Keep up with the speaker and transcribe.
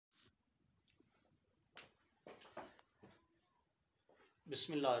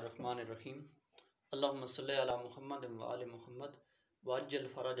बिस्मिल्लाहिर्रहमानिर्रहीम। अल्लाहुम्मा सल्लि अला मुहम्मद व आले मुहम्मद वअज्जिल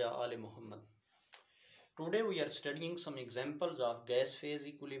फरज आले Muhammad. Today we are studying some examples of gas phase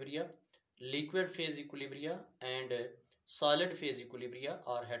equilibria, liquid phase equilibria and solid phase equilibria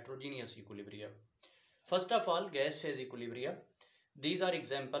or heterogeneous equilibria. First of all, gas phase equilibria. These are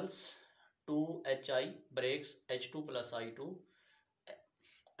examples: 2HI breaks H2 plus I2,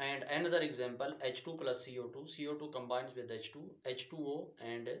 and another example H2 plus CO2. CO2 combines with H2, H2O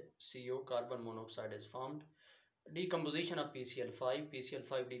and CO, carbon monoxide is formed. Decomposition of PCl5.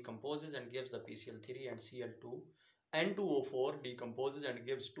 PCl5 decomposes and gives the PCl3 and Cl2. N2O4 decomposes and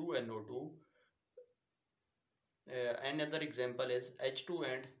gives 2NO2. Another example is H2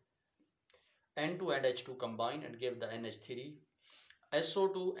 and N2 and H2 combine and give the NH3.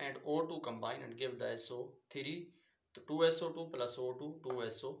 SO2 and O2 combine and give the SO3. 2SO2 plus O2,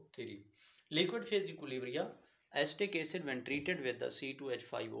 2SO3. Liquid phase equilibria. Acetic acid when treated with the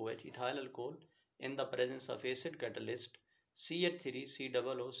C2H5OH ethyl alcohol in the presence of acid catalyst CH3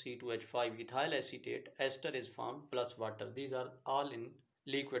 COO C2H5 ethyl acetate, ester is formed plus water. These are all in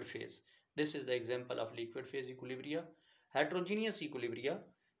liquid phase. This is the example of liquid phase equilibria. Heterogeneous equilibria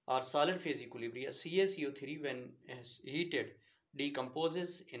or solid phase equilibria. CaCO3 when heated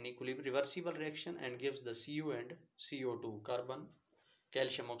decomposes in reversible reaction and gives the Cu and CO2, carbon,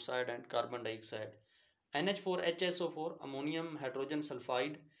 calcium oxide and carbon dioxide. NH4HSO4 ammonium hydrogen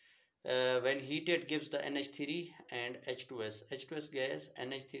sulfide when heated gives the NH3 and H2S. H2S gas,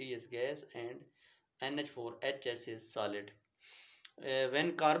 NH3 is gas and NH4HS is solid.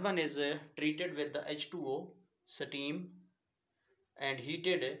 When carbon is treated with the H2O steam and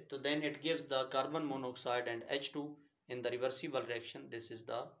heated, so then it gives the carbon monoxide and H2 in the reversible reaction. This is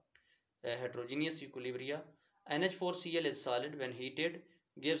the heterogeneous equilibria. NH4Cl is solid when heated,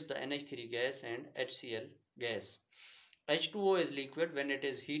 gives the NH3 gas and HCl gas. H2O is liquid when it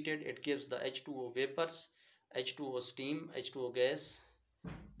is heated, it gives the H2O vapors, H2O steam, H2O gas.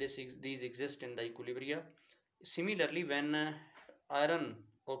 These exist in the equilibria. Similarly, when iron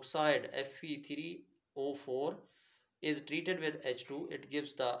oxide Fe3O4 is treated with H2, it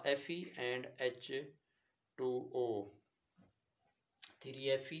gives the Fe and H2O.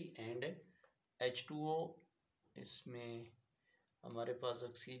 3Fe and H2O, इसमें हमारे पास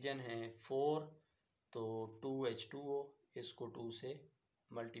oxygen है 4, तो 2H2O, इसको 2 से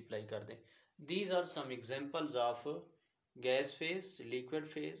multiply कर दें. These are some examples of gas phase, liquid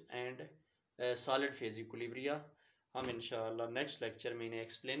phase and solid phase equilibria. हम इंशाअल्लाह नेक्स्ट लेक्चर में इन्हें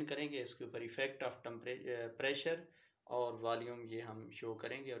एक्सप्लेन करेंगे. इसके ऊपर इफेक्ट ऑफ प्रेशर और वॉल्यूम ये हम शो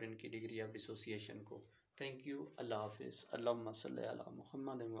करेंगे और इनकी डिग्री ऑफ डिसोसिएशन को. Thank you. अल्लाह हाफिज़. अल्लाहुम्मा सल्लि अला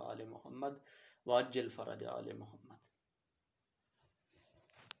मुहम्मद व आले मुहम्मद वअज्जिल फरज आले मुहम्मद.